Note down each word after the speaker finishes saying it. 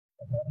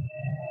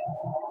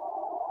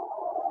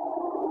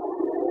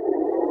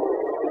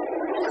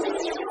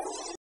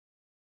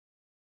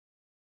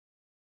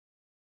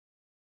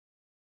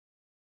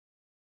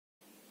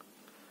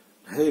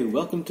Hey,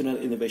 welcome to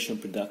another innovation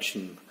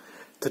production.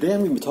 Today I'm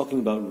going to be talking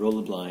about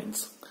roller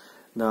blinds.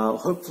 Now,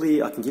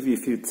 hopefully I can give you a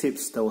few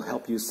tips that will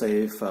help you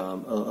save a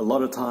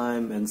lot of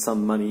time and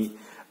some money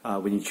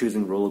when you're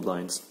choosing roller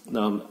blinds.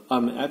 Now,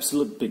 I'm an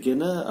absolute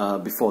beginner.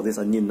 Before this,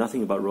 I knew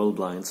nothing about roller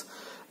blinds.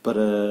 But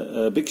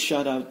a big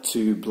shout out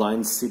to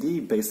Blind City,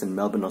 based in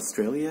Melbourne,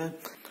 Australia,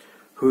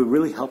 who are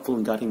really helpful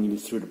in guiding you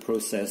through the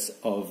process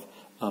of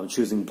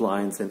choosing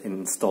blinds and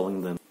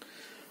installing them.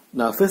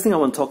 Now, first thing I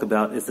want to talk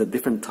about is the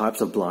different types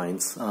of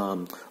blinds.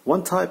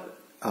 One type,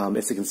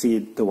 as you can see,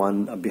 the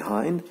one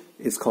behind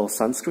is called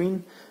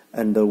sunscreen,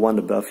 and the one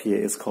above here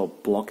is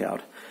called blockout.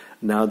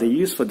 Now, they're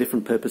used for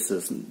different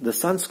purposes. The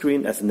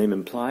sunscreen, as the name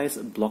implies,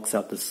 blocks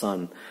out the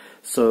sun.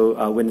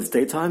 So when it's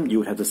daytime, you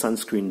would have the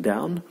sunscreen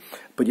down,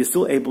 but you're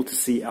still able to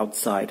see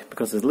outside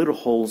because there's little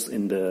holes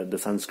in the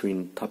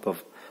sunscreen type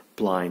of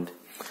blind.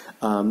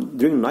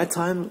 During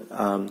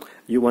nighttime,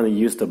 you want to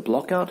use the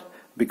blockout,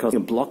 because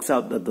it blocks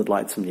out the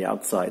lights from the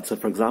outside. So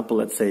for example,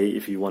 let's say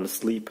if you want to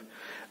sleep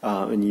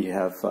and you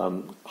have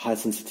high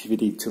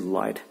sensitivity to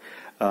light,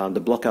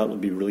 the blockout would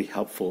be really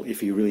helpful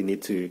if you really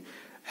need to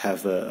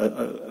have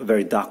a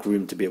very dark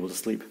room to be able to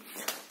sleep.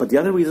 But the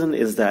other reason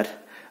is that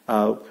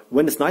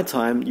when it's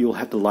nighttime, you'll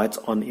have the lights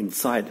on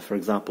inside. For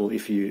example,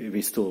 if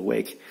you're still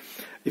awake.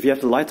 If you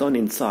have the lights on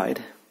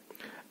inside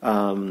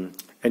and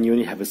you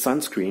only have a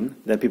sunscreen,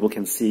 then people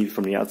can see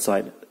from the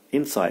outside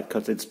inside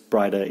because it's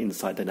brighter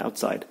inside than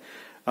outside.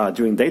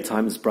 During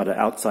daytime, it's brighter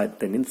outside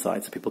than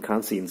inside, so people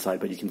can't see inside,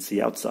 but you can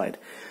see outside.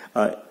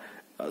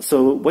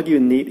 So what you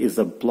need is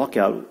a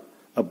blockout.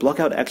 A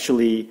blockout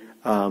actually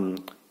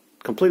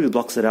completely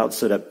blocks it out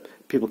so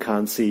that people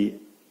can't see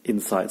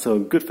inside. So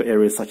good for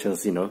areas such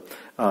as,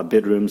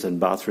 bedrooms and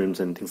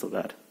bathrooms and things like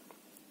that.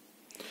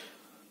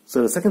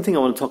 So the second thing I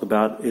want to talk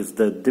about is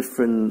the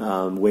different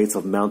ways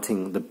of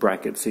mounting the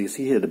bracket. So you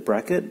see here the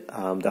bracket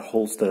that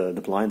holds the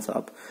blinds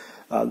up.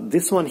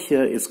 This one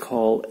here is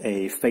called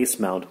a face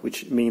mount,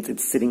 which means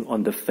it's sitting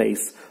on the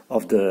face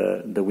of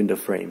the window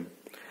frame.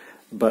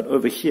 But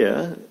over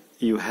here,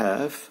 you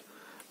have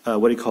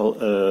what you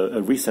call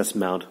a recess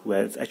mount,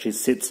 where it actually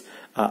sits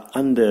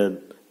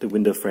under the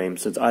window frame.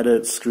 So it's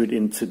either screwed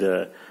into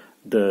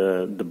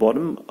the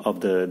bottom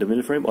of the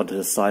window frame or to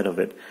the side of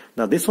it.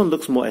 Now this one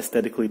looks more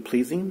aesthetically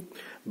pleasing,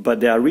 but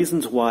there are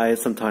reasons why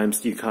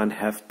sometimes you can't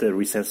have the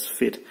recess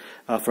fit.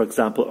 For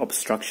example,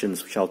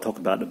 obstructions, which I'll talk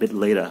about a bit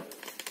later.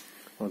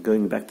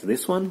 Going back to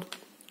this one,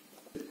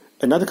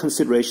 another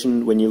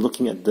consideration when you're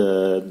looking at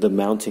the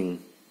mounting,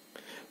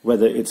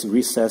 whether it's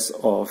recess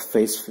or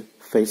face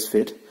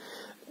fit,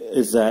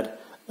 is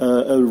that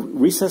a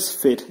recess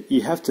fit,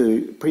 you have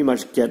to pretty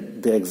much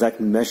get the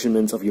exact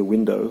measurements of your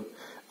window.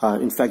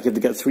 In fact, you have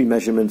to get 3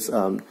 measurements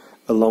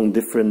along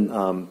different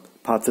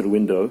parts of the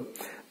window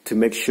to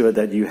make sure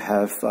that you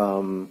have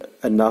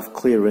enough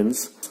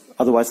clearance.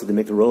 Otherwise, if they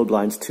make the roller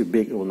blinds too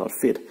big, it will not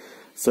fit.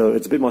 So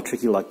it's a bit more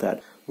tricky like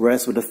that.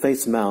 Whereas with the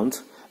face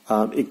mount,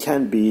 it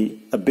can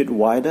be a bit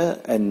wider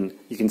and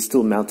you can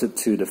still mount it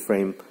to the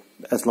frame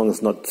as long as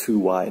it's not too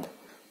wide.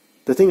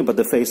 The thing about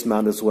the face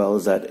mount as well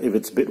is that if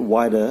it's a bit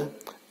wider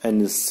and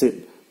you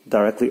sit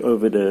directly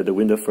over the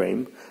window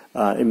frame,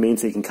 it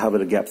means that you can cover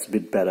the gaps a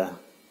bit better,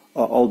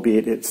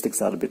 albeit it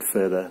sticks out a bit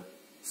further.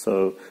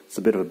 So it's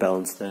a bit of a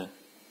balance there.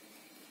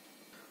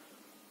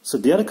 So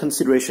the other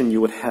consideration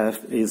you would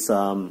have is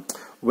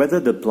whether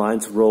the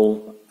blinds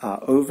roll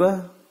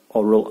over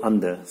or roll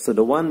under. So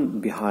the one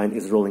behind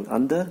is rolling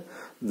under,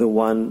 the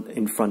one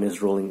in front is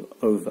rolling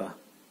over.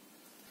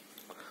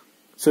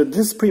 So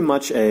this is pretty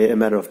much a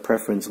matter of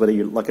preference, whether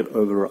you like it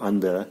over or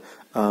under.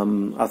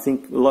 I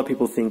think a lot of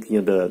people think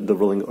the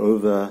rolling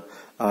over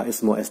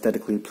is more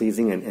aesthetically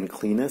pleasing and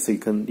cleaner, so you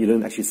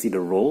don't actually see the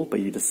roll, but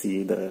you just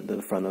see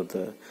the front of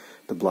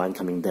the blind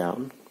coming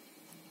down.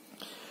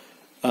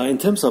 In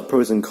terms of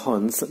pros and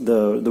cons,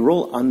 the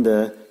roll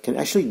under can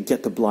actually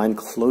get the blind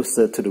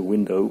closer to the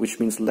window,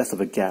 which means less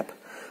of a gap,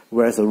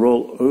 whereas a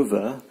roll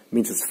over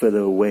means it's further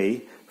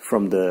away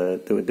from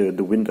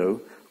the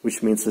window,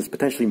 which means there's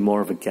potentially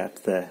more of a gap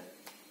there.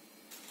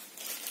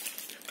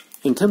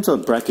 In terms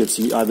of brackets,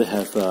 you either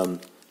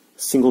have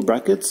single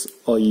brackets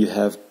or you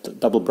have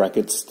double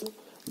brackets.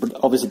 But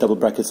obviously double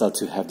brackets are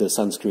to have the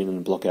sunscreen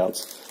and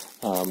blockouts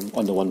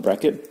on the one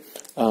bracket.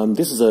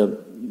 This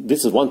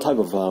is one type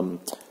of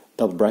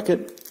double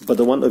bracket, but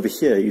the one over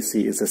here you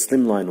see is a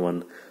slimline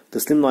one. The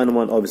slimline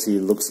one obviously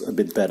looks a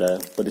bit better,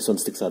 but this one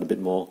sticks out a bit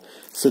more.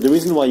 So the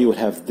reason why you would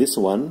have this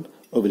one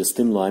over the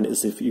slimline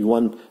is if you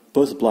want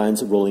both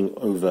blinds rolling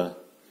over.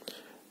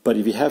 But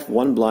if you have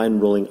one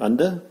blind rolling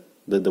under,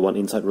 the one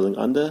inside rolling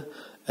under,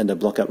 and the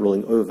blockout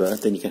rolling over,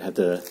 then you can have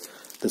the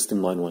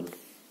slimline one.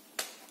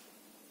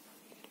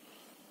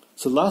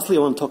 So lastly, I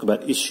want to talk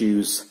about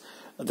issues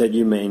that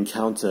you may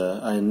encounter,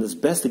 and it's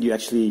best that you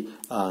actually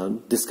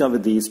discover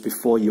these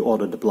before you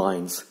order the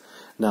blinds.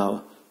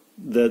 Now,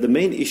 the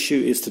main issue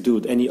is to do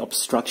with any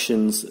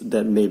obstructions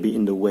that may be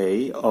in the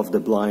way of the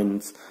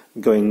blinds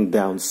going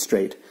down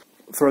straight.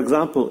 For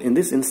example, in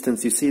this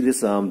instance, you see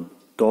this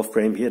door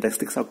frame here that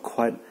sticks out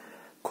quite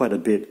a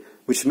bit,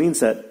 which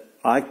means that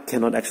I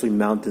cannot actually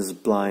mount these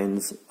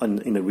blinds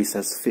in a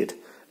recessed fit,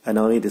 and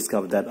I only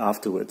discovered that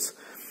afterwards.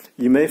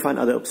 You may find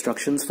other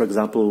obstructions, for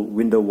example,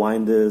 window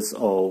winders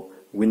or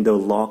window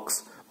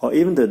locks, or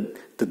even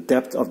the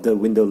depth of the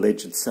window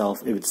ledge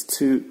itself. If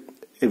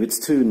it's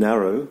too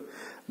narrow,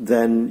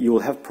 then you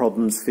will have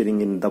problems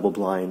fitting in double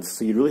blinds.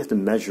 So you really have to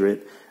measure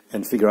it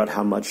and figure out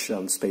how much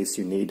space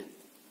you need.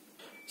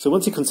 So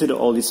once you consider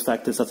all these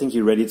factors, I think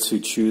you're ready to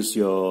choose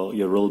your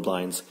roll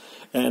blinds.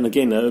 And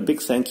again, a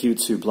big thank you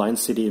to Blind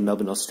City in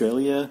Melbourne,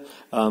 Australia.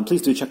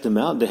 Please do check them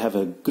out. They have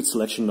a good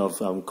selection of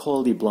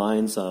quality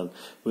blinds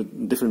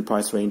with different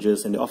price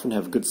ranges, and they often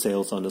have good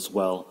sales on as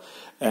well.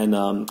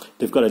 And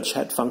they've got a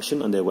chat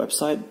function on their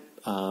website,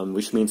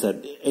 which means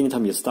that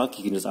anytime you're stuck,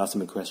 you can just ask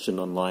them a question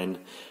online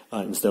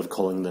instead of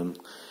calling them.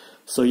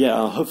 So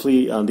yeah,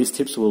 hopefully these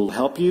tips will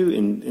help you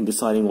in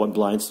deciding what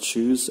blinds to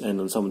choose and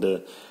on some of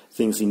the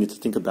things you need to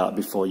think about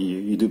before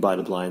you do buy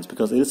the blinds,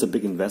 because it is a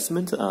big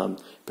investment.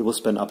 People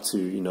spend up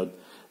to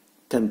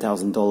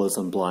 $10,000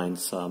 on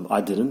blinds.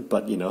 I didn't,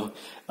 but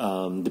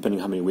depending on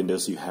how many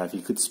windows you have,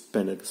 you could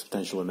spend a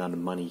substantial amount of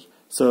money.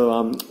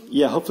 So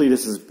yeah, hopefully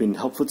this has been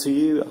helpful to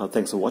you.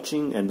 Thanks for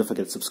watching, and don't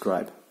forget to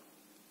subscribe.